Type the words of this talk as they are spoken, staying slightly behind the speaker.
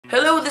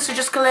Hello, this is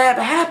Just Collab.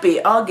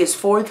 Happy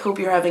August 4th. Hope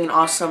you're having an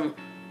awesome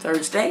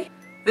Thursday.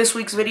 This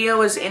week's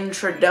video is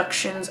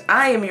introductions.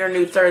 I am your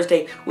new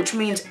Thursday, which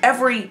means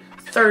every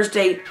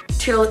Thursday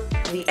till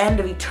the end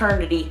of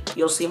eternity,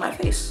 you'll see my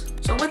face.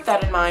 So with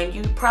that in mind,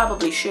 you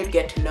probably should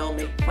get to know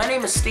me. My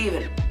name is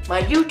Steven.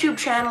 My YouTube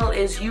channel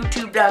is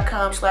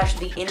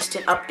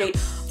youtube.com/theinstantupdate.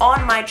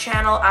 On my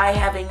channel, I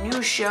have a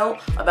new show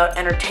about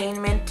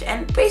entertainment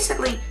and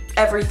basically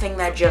everything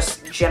that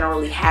just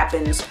generally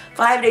happens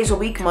 5 days a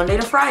week, Monday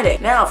to Friday.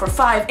 Now for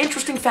 5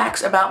 interesting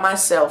facts about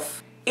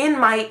myself. In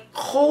my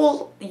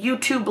whole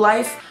YouTube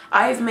life,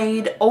 I've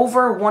made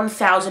over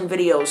 1,000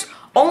 videos.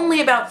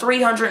 Only about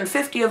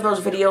 350 of those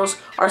videos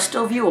are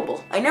still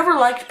viewable. I never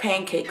liked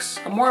pancakes.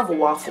 I'm more of a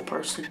waffle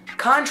person.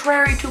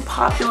 Contrary to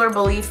popular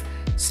belief,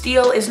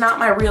 Steele is not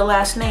my real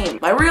last name.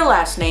 My real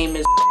last name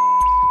is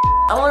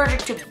I'm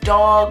allergic to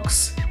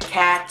dogs,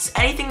 cats,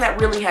 anything that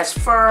really has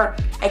fur,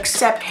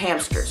 except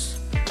hamsters.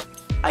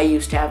 I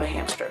used to have a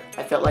hamster.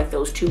 I felt like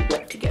those two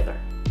went together.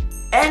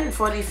 And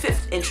for the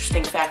 5th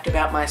interesting fact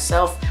about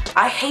myself,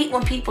 I hate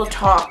when people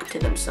talk to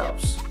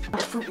themselves. I'm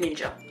a fruit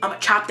ninja. I'm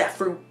gonna chop that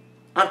fruit.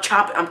 I'm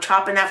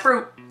chopping that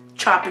fruit.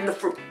 Chopping the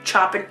fruit.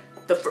 Chopping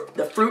the fruit.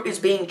 The fruit is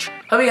being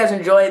Hope you guys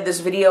enjoyed this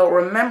video.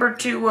 Remember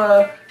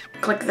to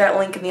click that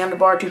link in the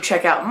underbar to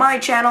check out my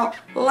channel.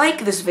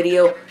 Like this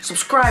video.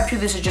 Subscribe to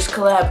This Is Just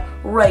Collab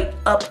right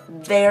up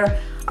there.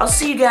 I'll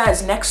see you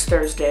guys next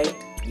Thursday.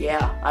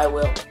 Yeah, I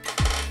will.